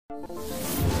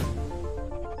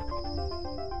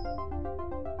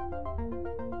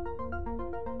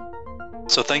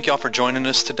So thank y'all for joining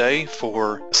us today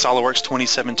for SOLIDWORKS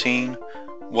 2017.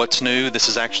 What's new? This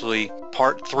is actually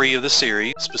part 3 of the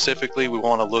series. Specifically, we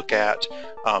want to look at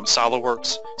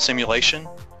SOLIDWORKS simulation,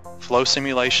 flow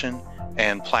simulation,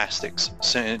 and plastics,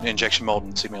 injection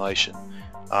molding simulation,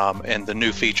 and the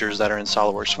new features that are in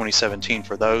SOLIDWORKS 2017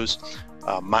 for those.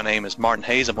 My name is Martin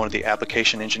Hayes. I'm one of the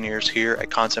application engineers here at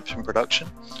Concepts and Production.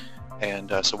 And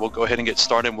so we'll go ahead and get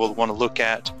started. We'll want to look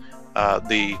at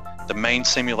the main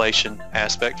simulation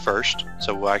aspect first.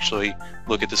 So we'll actually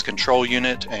look at this control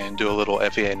unit and do a little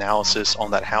FEA analysis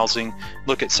on that housing,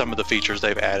 look at some of the features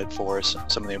they've added for us,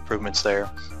 some of the improvements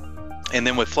there. And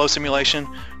then with flow simulation,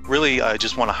 really I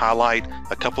just want to highlight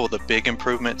a couple of the big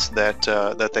improvements that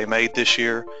they made this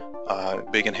year,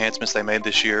 big enhancements they made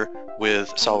this year with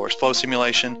SOLIDWORKS flow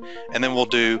simulation, and then we'll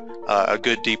do a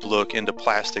good deep look into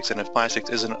plastics. And if plastics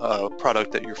isn't a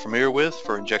product that you're familiar with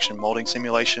for injection molding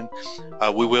simulation,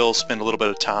 we will spend a little bit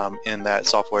of time in that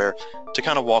software to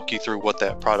kind of walk you through what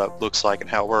that product looks like and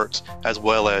how it works, as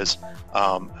well as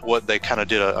what they kind of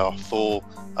did a full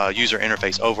user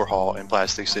interface overhaul in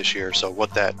plastics this year, so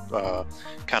what that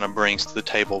kind of brings to the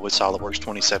table with SOLIDWORKS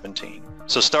 2017.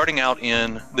 So starting out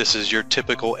this is your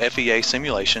typical FEA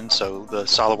simulation, so the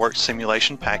SOLIDWORKS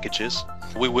simulation packages.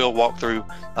 We will walk through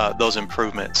those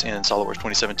improvements in SOLIDWORKS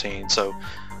 2017. So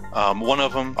one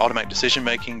of them, automatic decision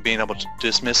making, being able to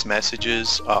dismiss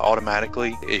messages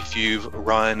automatically. If you've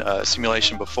run a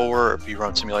simulation before, or if you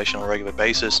run simulation on a regular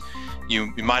basis,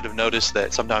 you might have noticed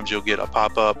that sometimes you'll get a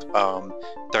pop-up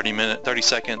 30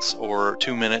 seconds or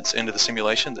 2 minutes into the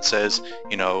simulation that says,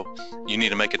 you know, you need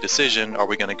to make a decision. Are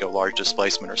we going to go large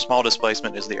displacement or small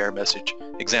displacement is the error message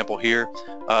example here.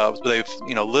 They've,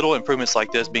 little improvements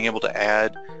like this, being able to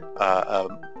add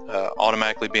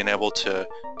automatically being able to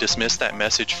dismiss that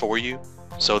message for you,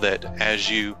 so that as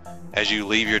you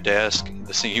leave your desk,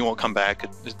 you won't come back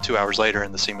 2 hours later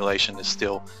and the simulation is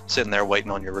still sitting there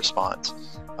waiting on your response.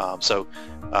 So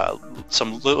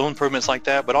some little improvements like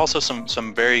that, but also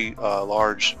some very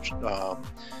large,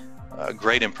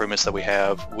 great improvements that we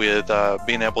have with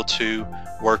being able to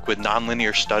work with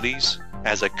nonlinear studies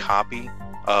as a copy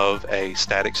of a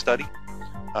static study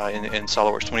in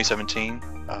SOLIDWORKS 2017.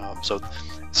 So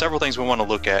several things we want to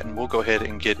look at, and we'll go ahead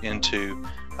and get into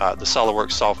the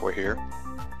SOLIDWORKS software here.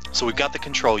 So we've got the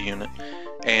control unit,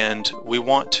 and we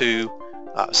want to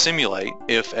simulate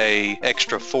if a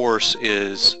extra force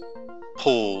is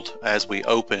pulled as we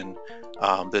open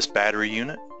this battery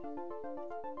unit.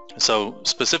 So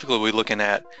specifically we're looking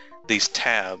at these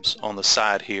tabs on the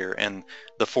side here and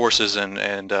the forces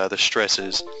and the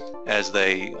stresses as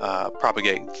they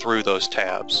propagate through those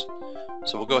tabs.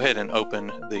 So we'll go ahead and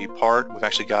open the part. We've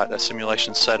actually got a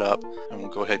simulation set up, and we'll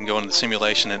go ahead and go into the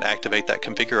simulation and activate that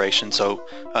configuration. So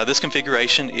this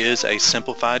configuration is a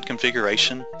simplified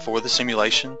configuration for the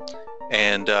simulation,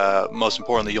 and most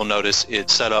importantly, you'll notice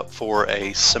it's set up for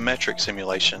a symmetric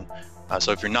simulation.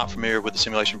 So if you're not familiar with the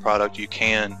simulation product, you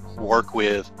can work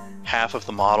with half of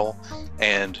the model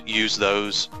and use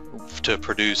those to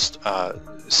produce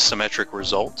symmetric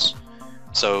results.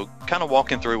 So kind of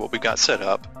walking through what we've got set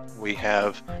up, we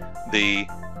have the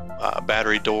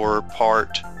battery door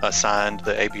part assigned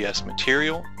the ABS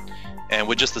material, and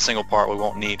with just the single part we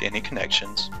won't need any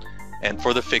connections. And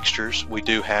for the fixtures, we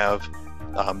do have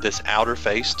this outer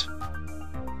face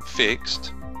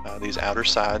fixed. These outer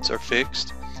sides are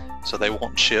fixed, so they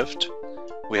won't shift.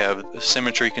 We have a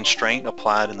symmetry constraint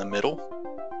applied in the middle,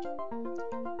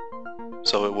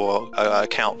 so it will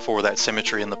account for that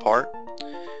symmetry in the part.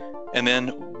 And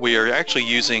then we are actually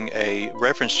using a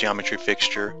reference geometry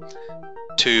fixture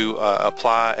to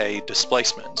apply a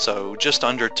displacement, so just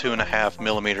under 2.5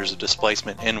 millimeters of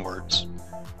displacement inwards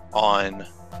on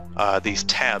these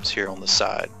tabs here on the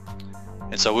side.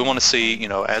 And so we want to see,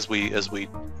 as we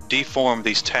deform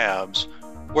these tabs,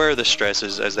 where are the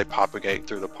stresses as they propagate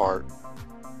through the part.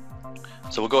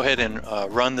 So we'll go ahead and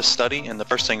run the study, and the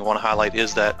first thing I want to highlight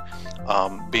is that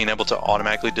being able to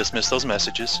automatically dismiss those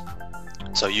messages.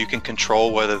 So you can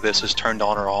control whether this is turned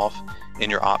on or off in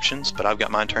your options, but I've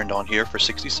got mine turned on here for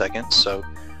 60 seconds. So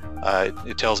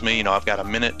it tells me, I've got a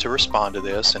minute to respond to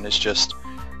this, and it's just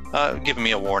giving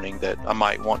me a warning that I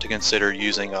might want to consider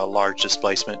using a large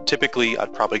displacement. Typically,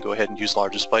 I'd probably go ahead and use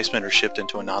large displacement or shift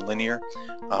into a nonlinear,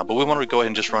 but we want to go ahead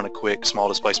and just run a quick small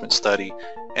displacement study,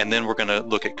 and then we're going to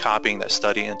look at copying that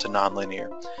study into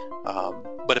nonlinear.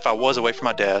 But if I was away from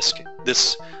my desk,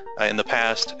 this in the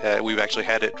past, we've actually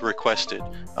had it requested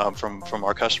from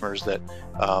our customers that,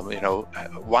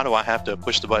 why do I have to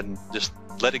push the button? Just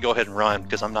let it go ahead and run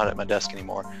because I'm not at my desk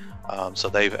anymore. So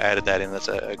they've added that in. That's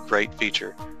a great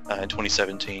feature in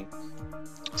 2017.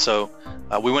 So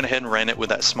we went ahead and ran it with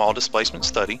that small displacement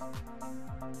study.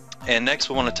 And next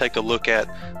we want to take a look at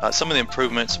some of the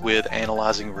improvements with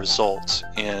analyzing results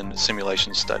in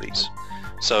simulation studies.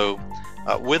 So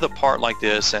with a part like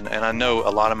this, and I know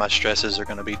a lot of my stresses are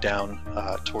going to be down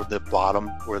toward the bottom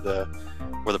where the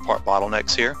part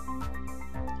bottlenecks here,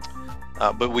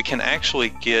 but we can actually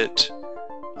get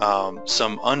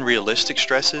some unrealistic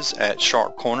stresses at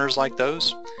sharp corners like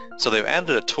those. So they've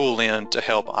added a tool in to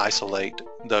help isolate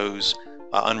those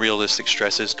unrealistic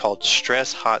stresses called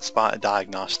stress hotspot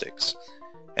diagnostics.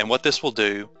 And what this will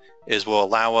do is will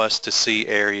allow us to see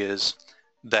areas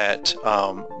that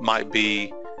might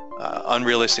be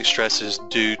unrealistic stresses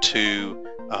due to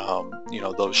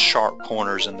those sharp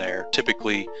corners in there.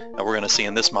 Typically, we're going to see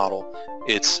in this model,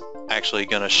 it's actually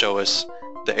going to show us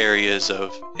the areas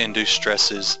of induced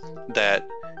stresses that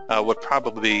would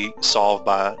probably be solved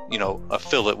by, a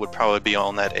fillet would probably be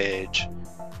on that edge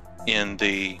in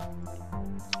the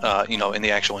in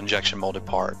the actual injection molded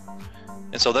part.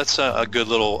 And so that's a good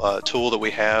little tool that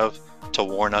we have to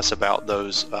warn us about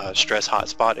those stress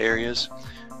hotspot areas.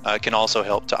 It can also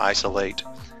help to isolate,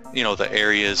 the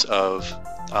areas of,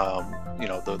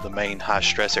 the main high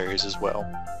stress areas as well.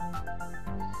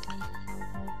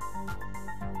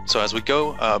 So as we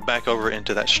go back over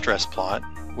into that stress plot,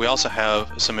 we also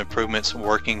have some improvements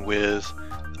working with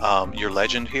your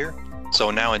legend here.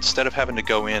 So now instead of having to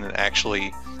go in and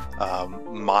actually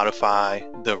modify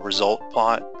the result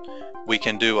plot, we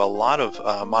can do a lot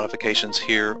of modifications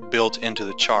here built into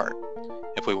the chart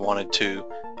if we wanted to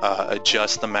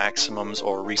adjust the maximums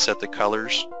or reset the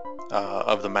colors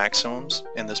of the maximums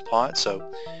in this plot.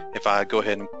 So if I go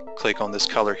ahead and click on this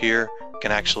color here, I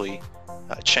can actually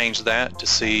change that to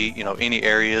see any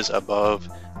areas above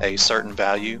a certain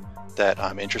value that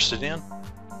I'm interested in.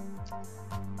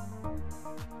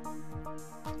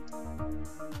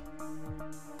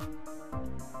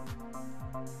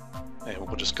 And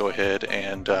we'll just go ahead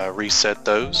and reset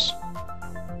those.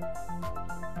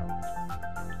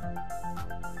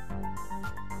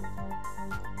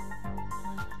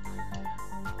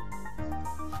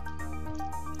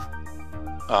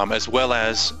 As well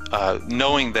as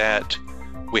knowing that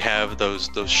we have those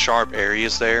sharp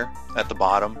areas there at the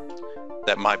bottom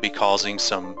that might be causing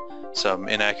some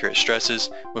inaccurate stresses,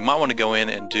 we might want to go in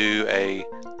and do a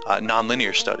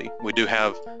nonlinear study. We do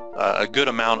have a good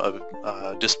amount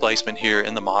of displacement here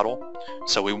in the model,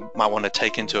 so we might want to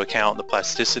take into account the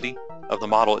plasticity of the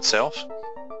model itself.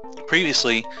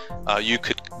 Previously, you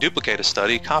could duplicate a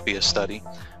study, copy a study,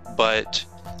 but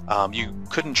you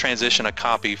couldn't transition a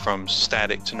copy from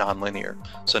static to nonlinear.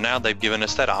 So now they've given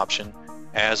us that option.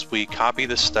 As we copy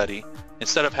the study,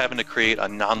 instead of having to create a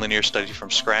nonlinear study from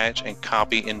scratch and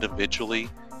copy individually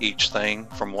each thing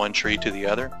from one tree to the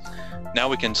other, now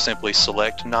we can simply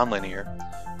select nonlinear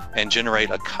and generate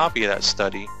a copy of that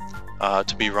study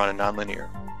to be run in nonlinear.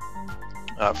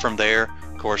 From there,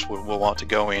 of course, we'll want to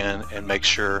go in and make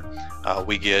sure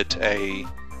we get a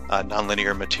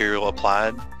nonlinear material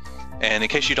applied. And in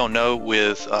case you don't know,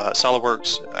 with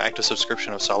SOLIDWORKS active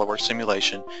subscription of SOLIDWORKS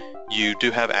simulation, you do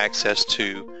have access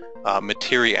to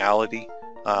materiality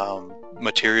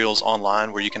materials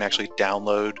online where you can actually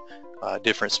download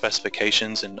different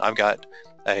specifications. And I've got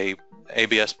a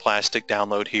ABS plastic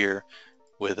download here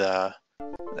with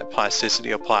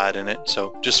plasticity applied in it.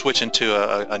 So just switch into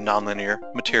a nonlinear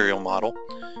material model.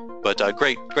 But a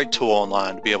great tool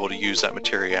online to be able to use that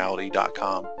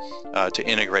materiality.com to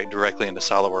integrate directly into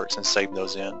SOLIDWORKS and save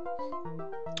those in.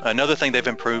 Another thing they've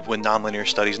improved with nonlinear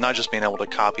studies, not just being able to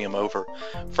copy them over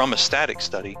from a static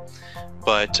study,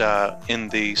 but in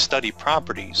the study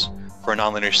properties for a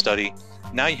nonlinear study,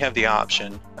 now you have the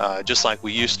option, just like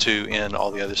we used to in all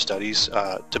the other studies,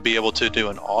 to be able to do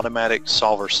an automatic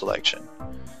solver selection.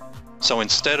 So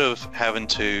instead of having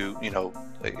to,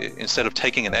 instead of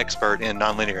taking an expert in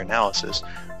nonlinear analysis,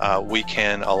 we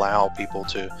can allow people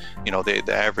to,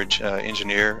 the average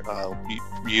engineer,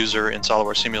 user in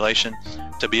SOLIDWORKS simulation,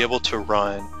 to be able to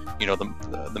run,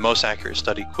 the most accurate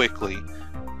study quickly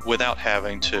without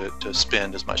having to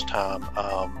spend as much time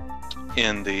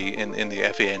in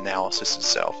the FEA analysis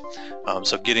itself.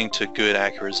 So getting to good,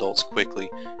 accurate results quickly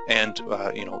and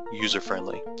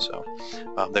user-friendly. So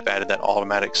they've added that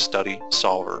automatic study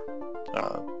solver.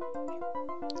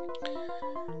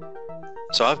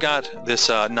 So I've got this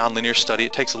nonlinear study.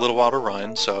 It takes a little while to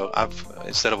run, so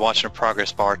instead of watching a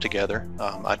progress bar together,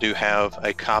 I do have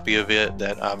a copy of it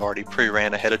that I've already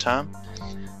pre-ran ahead of time.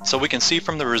 So we can see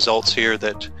from the results here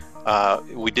that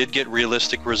we did get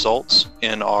realistic results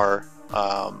in our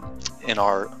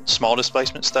small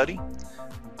displacement study,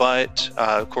 but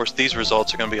of course these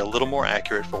results are going to be a little more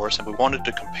accurate for us, and we wanted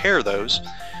to compare those.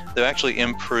 They've actually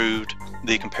improved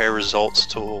the compare results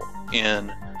tool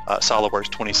in SOLIDWORKS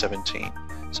 2017.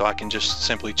 So I can just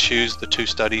simply choose the two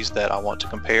studies that I want to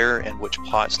compare and which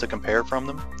plots to compare from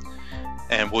them,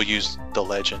 and we'll use the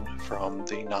legend from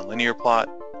the nonlinear plot.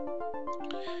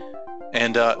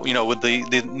 And with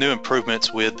the new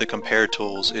improvements with the compare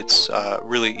tools, it's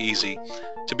really easy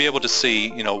to be able to see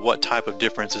what type of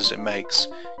differences it makes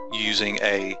using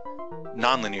a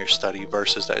nonlinear study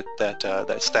versus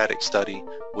that static study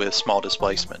with small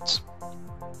displacements.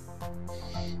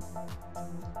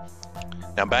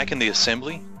 Now back in the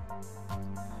assembly,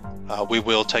 we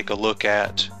will take a look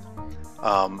at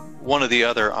one of the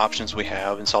other options we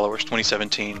have in SOLIDWORKS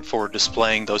 2017 for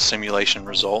displaying those simulation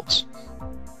results.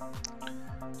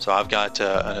 So I've got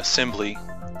an assembly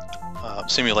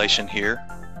simulation here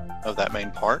of that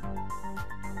main part,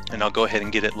 and I'll go ahead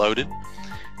and get it loaded,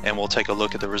 and we'll take a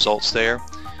look at the results there.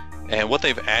 And what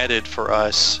they've added for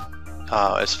us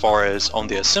as far as on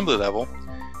the assembly level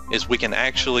is we can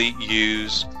actually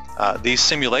use these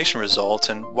simulation results,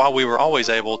 and while we were always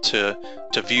able to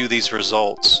view these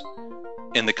results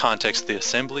in the context of the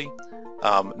assembly,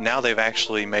 now they've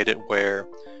actually made it where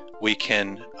we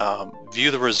can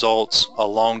view the results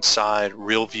alongside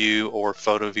real view or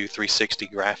photo view 360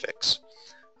 graphics.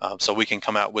 So we can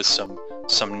come out with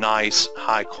some nice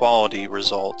high quality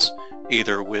results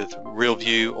either with real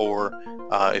view or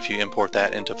if you import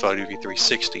that into photo view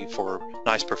 360 for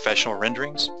nice professional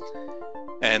renderings.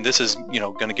 And this is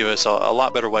going to give us a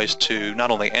lot better ways to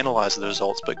not only analyze the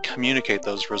results but communicate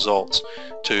those results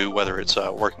to whether it's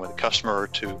working with a customer or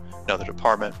to another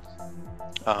department.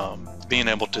 Being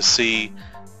able to see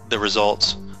the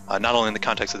results not only in the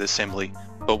context of the assembly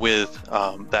but with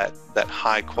that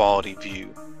high quality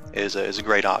view is a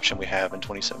great option we have in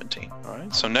 2017. All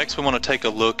right, so next we want to take a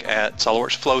look at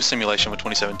SOLIDWORKS Flow Simulation with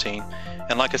 2017,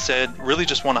 and like I said, really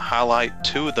just want to highlight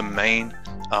two of the main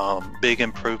big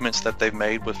improvements that they've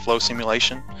made with flow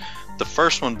simulation. The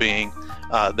first one being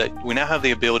that we now have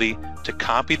the ability to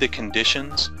copy the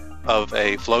conditions of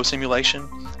a flow simulation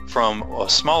from a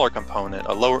smaller component,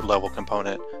 a lower level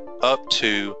component, up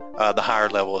to the higher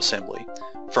level assembly.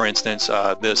 For instance,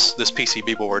 this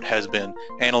PCB board has been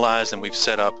analyzed and we've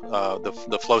set up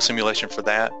the flow simulation for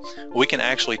that. We can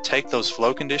actually take those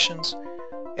flow conditions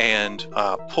and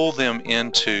pull them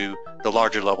into the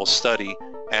larger level study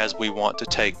as we want to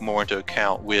take more into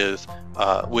account with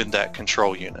that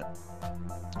control unit.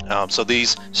 So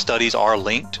these studies are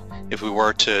linked. If we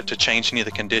were to change any of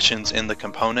the conditions in the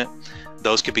component,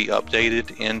 those could be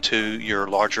updated into your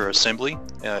larger assembly,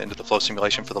 into the flow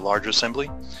simulation for the larger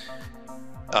assembly,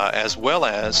 as well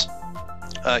as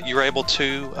you're able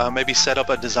to maybe set up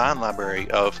a design library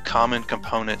of common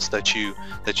components that you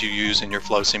use in your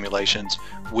flow simulations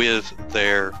with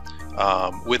their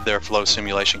flow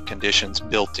simulation conditions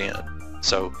built in.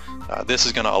 So this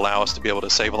is going to allow us to be able to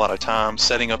save a lot of time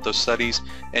setting up those studies,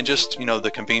 and just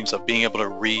the convenience of being able to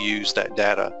reuse that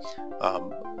data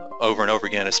over and over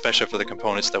again, especially for the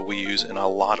components that we use in a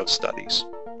lot of studies.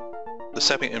 The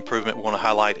second improvement we want to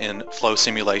highlight in flow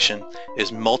simulation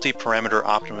is multi-parameter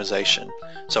optimization.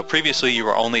 So previously you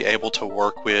were only able to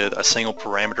work with a single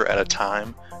parameter at a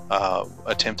time,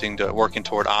 working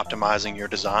toward optimizing your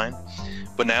design.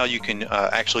 But now you can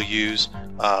actually use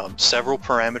several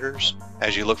parameters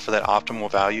as you look for that optimal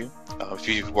value. If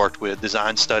you've worked with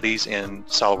design studies in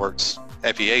SOLIDWORKS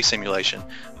FEA simulation,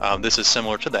 this is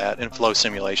similar to that in flow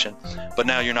simulation, but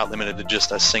now you're not limited to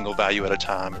just a single value at a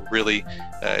time. It really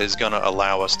is going to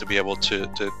allow us to be able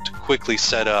to quickly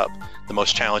set up the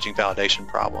most challenging validation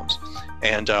problems.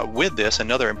 And with this,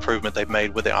 another improvement they've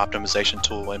made with the optimization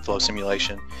tool in flow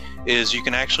simulation is you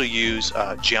can actually use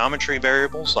geometry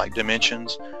variables like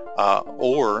dimensions,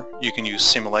 or you can use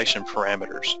simulation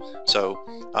parameters. So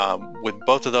with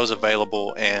both of those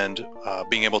available and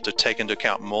being able to take into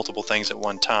account multiple things at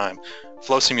one time,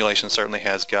 flow simulation certainly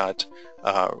has got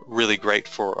really great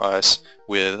for us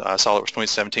with SOLIDWORKS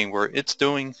 2017, where it's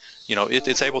doing,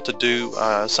 it's able to do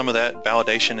some of that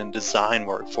validation and design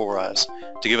work for us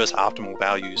to give us optimal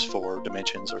values for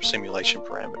dimensions or simulation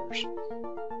parameters.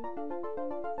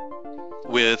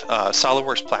 With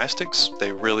SOLIDWORKS Plastics,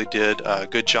 they really did a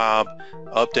good job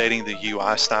updating the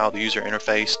UI style, the user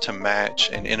interface, to match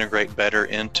and integrate better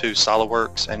into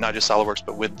SOLIDWORKS, and not just SOLIDWORKS,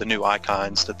 but with the new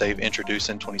icons that they've introduced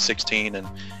in 2016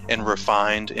 and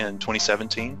refined in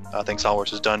 2017. I think SOLIDWORKS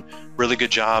has done a really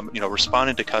good job,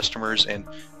 responding to customers and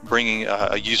bringing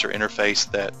a user interface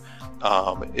that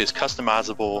is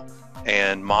customizable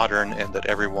and modern, and that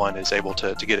everyone is able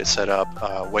to get it set up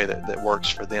a way that works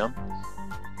for them.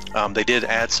 They did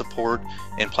add support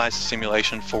in plastic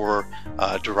simulation for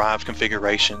derived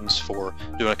configurations, for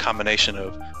doing a combination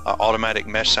of automatic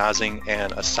mesh sizing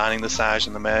and assigning the size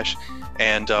in the mesh.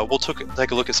 And we'll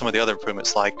take a look at some of the other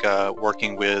improvements, like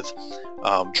working with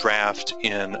draft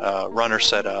in runner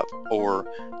setup, or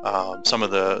some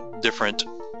of the different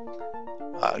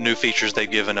new features they've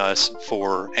given us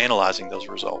for analyzing those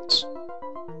results.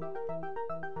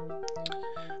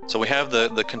 So we have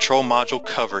the control module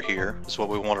cover here. This is what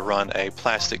we want to run a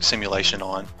plastic simulation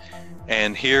on.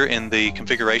 And here in the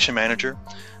configuration manager,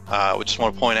 we just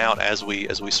want to point out, as we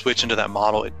switch into that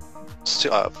model,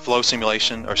 flow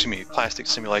simulation, or excuse me, plastic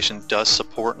simulation does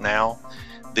support now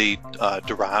the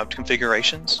derived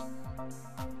configurations.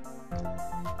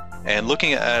 And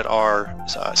looking at our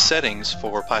settings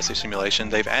for plastic simulation,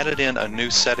 they've added in a new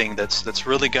setting that's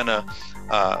really going to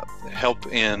help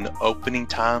in opening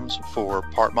times for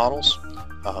part models.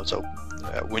 So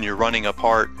when you're running a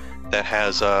part that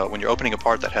has, when you're opening a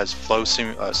part that has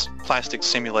plastic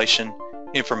simulation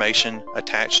information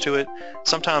attached to it,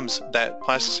 sometimes that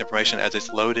plastics information, as it's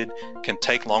loaded, can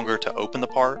take longer to open the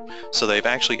part. So they've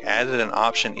actually added an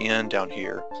option in down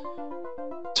here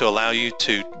to allow you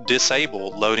to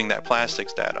disable loading that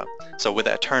plastics data. So with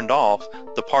that turned off,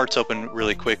 the parts open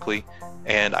really quickly,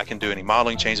 and I can do any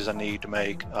modeling changes I need to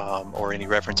make, or any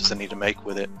references I need to make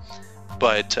with it.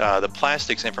 But the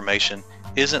plastics information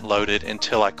isn't loaded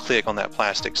until I click on that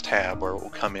plastics tab, where it will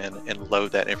come in and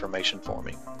load that information for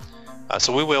me.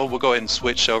 So we'll go ahead and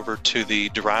switch over to the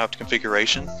derived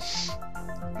configuration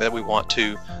that we want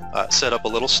to set up a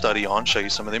little study on, show you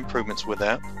some of the improvements with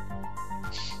that.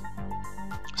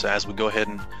 So as we go ahead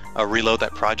and reload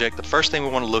that project, the first thing we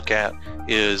want to look at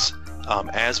is,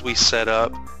 as we set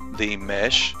up the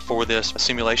mesh for this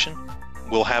simulation,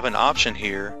 we'll have an option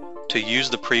here to use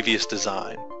the previous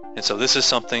design. And so this is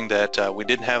something that we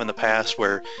didn't have in the past,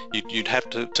 where you'd have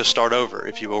to start over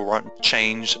if you will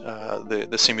change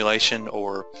the simulation,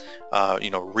 or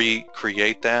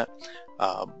recreate that.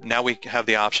 Now we have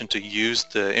the option to use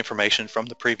the information from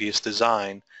the previous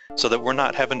design, so that we're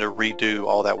not having to redo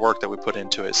all that work that we put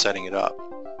into it setting it up.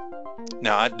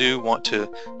 Now I do want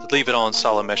to leave it on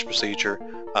solid mesh procedure,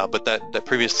 but that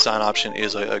previous design option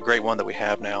is a great one that we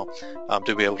have now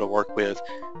to be able to work with.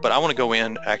 But I want to go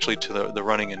in actually to the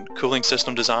running and cooling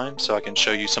system design, so I can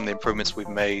show you some of the improvements we've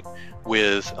made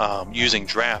with using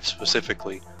draft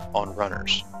specifically on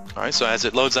runners. All right, so as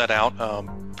it loads that out,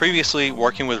 previously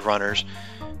working with runners,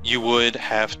 you would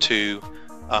have to,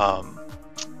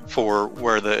 for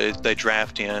where they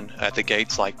draft in at the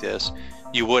gates like this,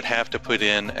 you would have to put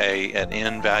in an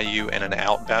in value and an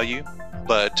out value.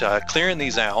 But clearing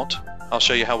these out, I'll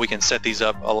show you how we can set these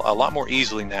up a lot more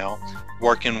easily now,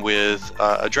 working with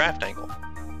a draft angle.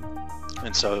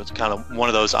 And so it's kind of one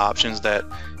of those options that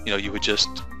you would just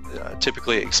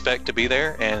typically expect to be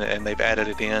there, and they've added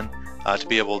it in to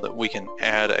be able that we can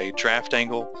add a draft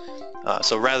angle.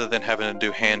 So rather than having to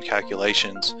do hand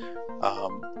calculations,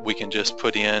 we can just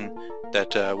put in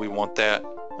that we want that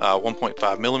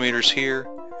 1.5 millimeters here,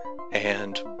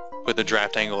 and with a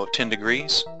draft angle of 10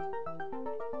 degrees.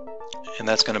 And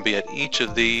that's going to be at each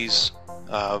of these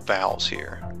valves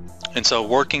here. And so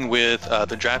working with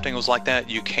the draft angles like that,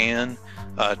 you can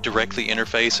directly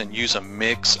interface and use a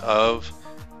mix of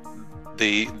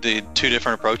the two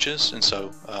different approaches. And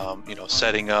so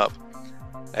setting up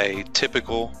a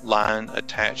typical line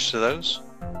attached to those,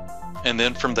 and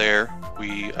then from there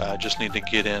we just need to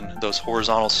get in those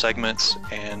horizontal segments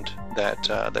and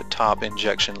that top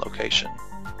injection location.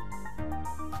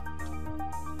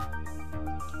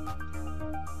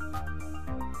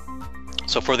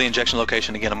 So for the injection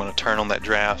location, again, I'm going to turn on that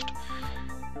draft,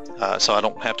 so I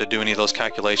don't have to do any of those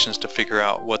calculations to figure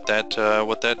out what that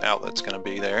outlet's going to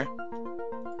be there.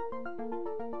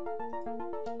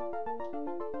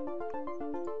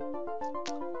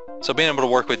 So being able to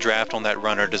work with draft on that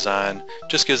runner design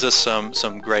just gives us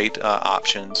some great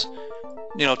options,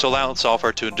 to allow the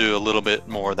software to do a little bit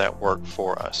more of that work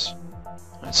for us.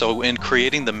 So in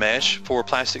creating the mesh for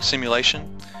plastic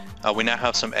simulation, we now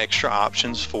have some extra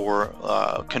options for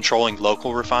controlling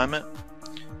local refinement.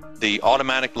 The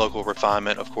automatic local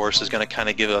refinement, of course, is going to kind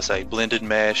of give us a blended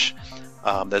mesh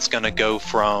that's going to go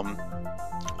from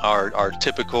our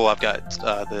typical, I've got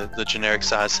the generic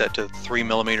size set to 3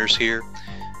 millimeters here,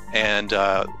 and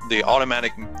the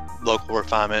automatic local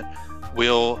refinement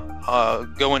will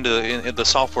go into the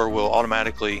software will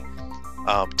automatically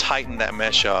tighten that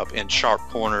mesh up in sharp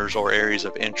corners or areas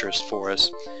of interest for us.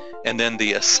 And then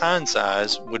the assigned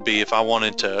size would be if I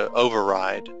wanted to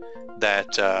override that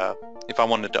if I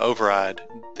wanted to override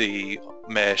the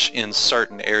mesh in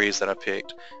certain areas that I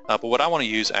picked. But what I want to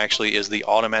use actually is the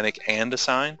automatic and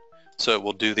assign, so it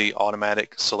will do the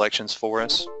automatic selections for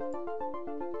us.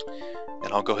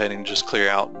 And I'll go ahead and just clear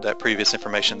out that previous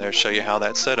information there, show you how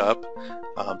that's set up.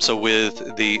 So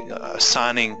with the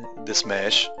assigning this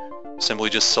mesh, simply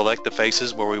just select the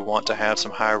faces where we want to have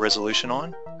some higher resolution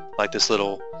on, like this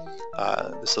little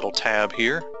tab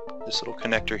here, this little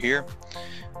connector here,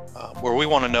 where we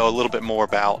want to know a little bit more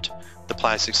about the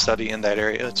plastic study in that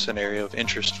area. It's an area of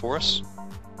interest for us.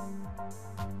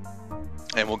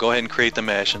 And we'll go ahead and create the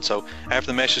mesh. And so after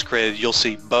the mesh is created, you'll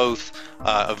see both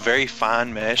a very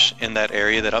fine mesh in that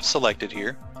area that I've selected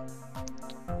here,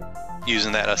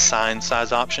 using that assign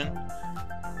size option.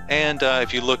 And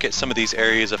if you look at some of these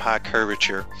areas of high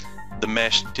curvature, the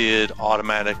mesh did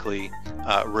automatically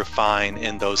refine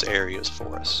in those areas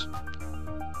for us.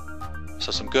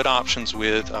 So some good options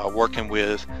with working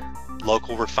with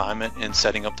local refinement and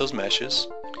setting up those meshes.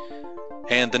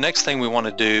 And the next thing we want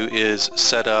to do is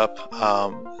set up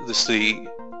not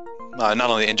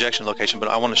only the injection location, but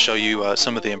I want to show you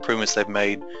some of the improvements they've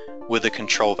made with the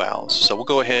control valves. So we'll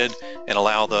go ahead and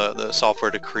allow the software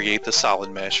to create the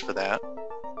solid mesh for that.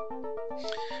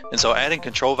 And so adding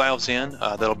control valves in,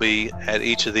 that'll be at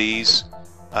each of these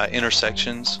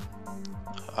intersections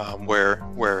where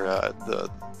the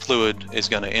fluid is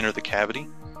going to enter the cavity.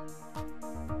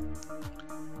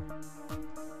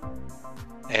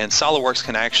 And SOLIDWORKS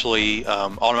can actually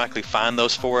automatically find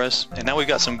those for us, and now we've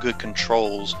got some good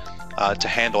controls to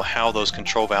handle how those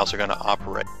control valves are going to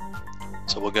operate.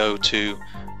 So we'll go to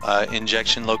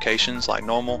injection locations like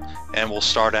normal, and we'll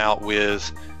start out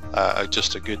with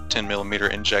just a good 10 millimeter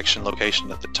injection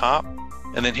location at the top.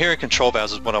 And then here in control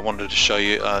valves is what I wanted to show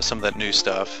you, some of that new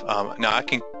stuff. Now I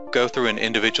can go through and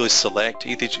individually select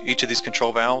each of these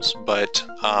control valves, but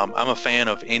I'm a fan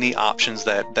of any options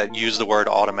that use the word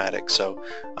automatic. So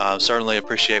certainly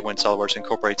appreciate when SOLIDWORKS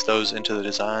incorporates those into the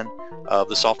design of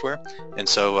the software. And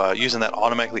so using that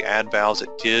automatically add valves,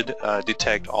 it did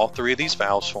detect all three of these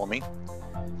valves for me.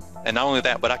 And not only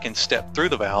that, but I can step through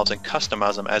the valves and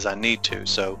customize them as I need to.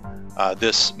 So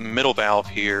this middle valve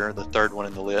here, the third one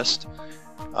in the list,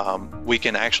 we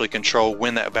can actually control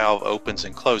when that valve opens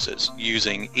and closes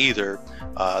using either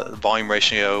the volume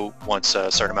ratio once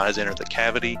a certain amount has entered the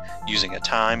cavity, using a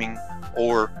timing,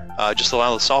 or just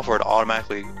allow the software to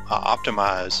automatically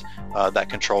optimize that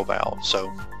control valve.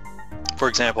 So for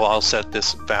example, I'll set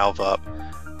this valve up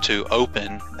to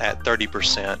open at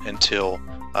 30% until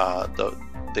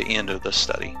the end of the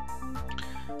study.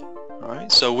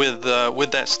 Alright, so with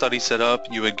that study set up,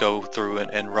 you would go through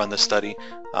and run the study.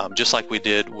 Just like we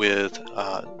did with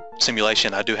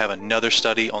simulation, I do have another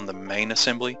study on the main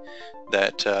assembly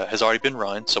that has already been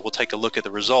run, so we'll take a look at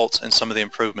the results and some of the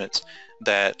improvements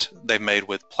that they've made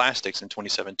with plastics in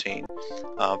 2017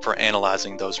 for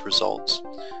analyzing those results.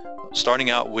 Starting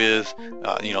out with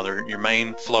your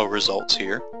main flow results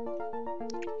here,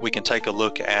 we can take a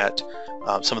look at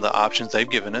some of the options they've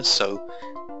given us. So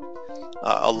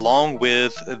along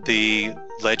with the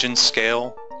legend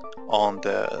scale on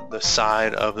the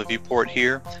side of the viewport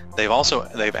here,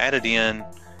 they've added in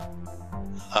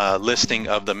a listing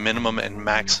of the minimum and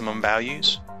maximum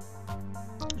values.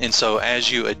 And so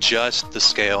as you adjust the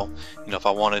scale, if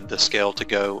I wanted the scale to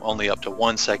go only up to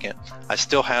 1 second, I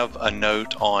still have a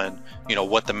note on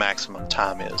what the maximum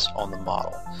time is on the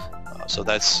model. So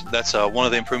that's one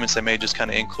of the improvements they made, just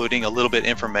kind of including a little bit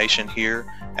information here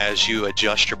as you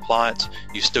adjust your plots.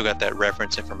 You still got that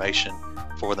reference information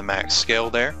for the max scale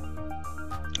there,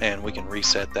 and we can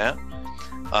reset that.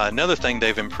 Another thing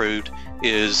they've improved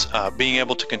is being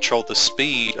able to control the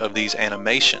speed of these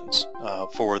animations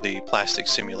for the plastic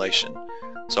simulation.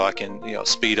 So I can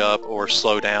speed up or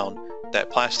slow down that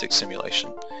plastic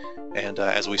simulation. And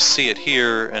as we see it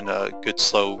here in a good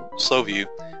slow view,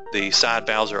 the side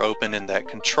valves are open, and that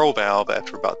control valve,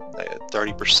 after about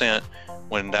 30%,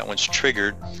 when that one's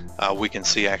triggered, we can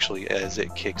see actually as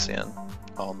it kicks in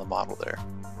on the model there.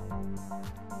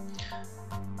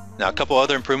 Now, a couple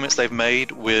other improvements they've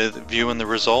made with viewing the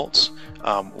results,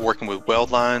 working with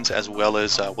weld lines, as well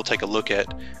as we'll take a look at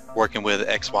working with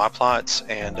XY plots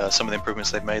and some of the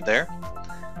improvements they've made there.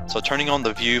 So turning on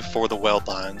the view for the weld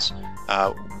lines,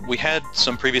 we had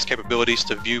some previous capabilities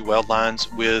to view weld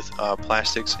lines with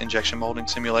plastics injection molding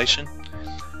simulation,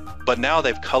 but now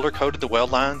they've color-coded the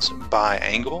weld lines by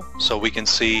angle, so we can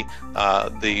see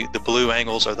the blue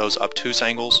angles are those obtuse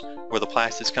angles where the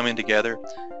plastics come in together,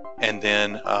 and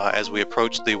then as we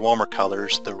approach the warmer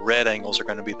colors, the red angles are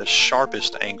going to be the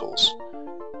sharpest angles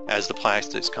as the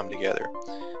plastics come together.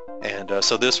 And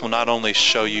so this will not only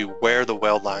show you where the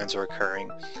weld lines are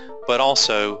occurring, but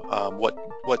also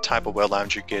what type of weld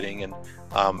lines you're getting, and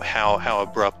how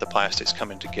abrupt the plastic's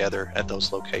coming together at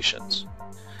those locations.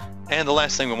 And the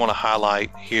last thing we want to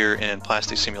highlight here in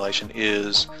plastic simulation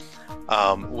is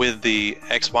with the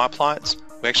XY plots,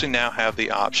 we actually now have the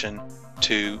option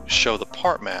to show the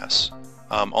part mass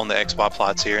on the XY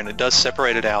plots here, and it does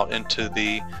separate it out into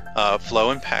the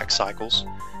flow and pack cycles,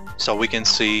 so we can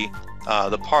see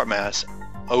the part mass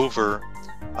over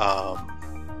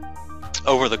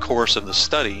the course of the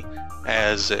study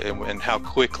and how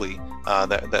quickly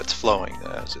that's flowing,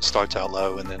 as it starts out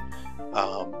low and then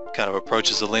kind of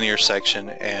approaches the linear section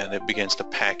and it begins to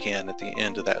pack in at the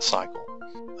end of that cycle.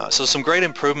 So some great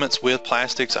improvements with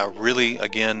plastics. I really,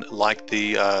 again, like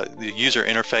the user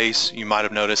interface. You might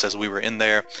have noticed as we were in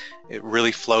there, it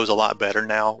really flows a lot better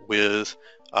now with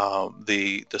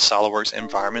the SOLIDWORKS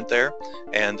environment there,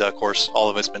 and of course all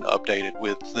of it's been updated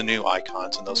with the new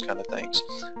icons and those kind of things.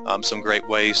 Some great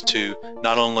ways to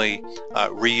not only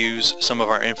reuse some of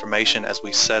our information as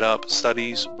we set up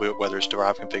studies, whether it's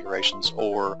derived configurations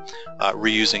or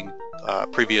reusing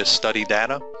previous study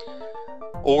data,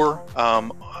 or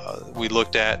we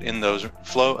looked at in those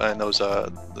flow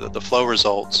the flow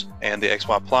results and the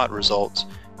XY plot results,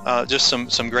 just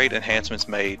some great enhancements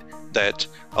made that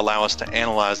allow us to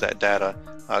analyze that data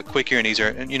quicker and easier,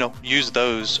 and use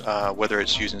those whether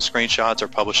it's using screenshots or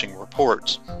publishing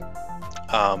reports.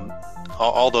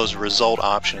 All those result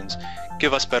options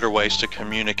give us better ways to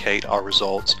communicate our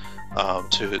results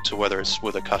to whether it's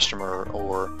with a customer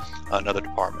or another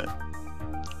department.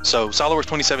 So SOLIDWORKS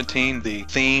 2017, the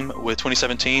theme with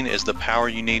 2017 is the power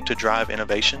you need to drive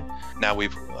innovation. Now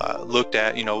we've looked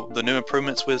at the new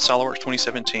improvements with SOLIDWORKS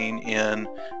 2017 in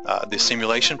the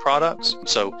simulation products.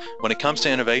 So when it comes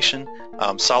to innovation,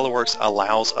 SOLIDWORKS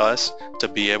allows us to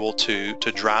be able to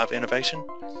drive innovation,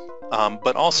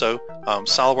 but also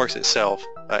SOLIDWORKS itself,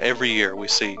 every year we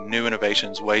see new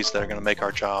innovations, ways that are going to make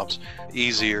our jobs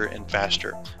easier and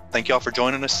faster. Thank you all for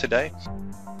joining us today.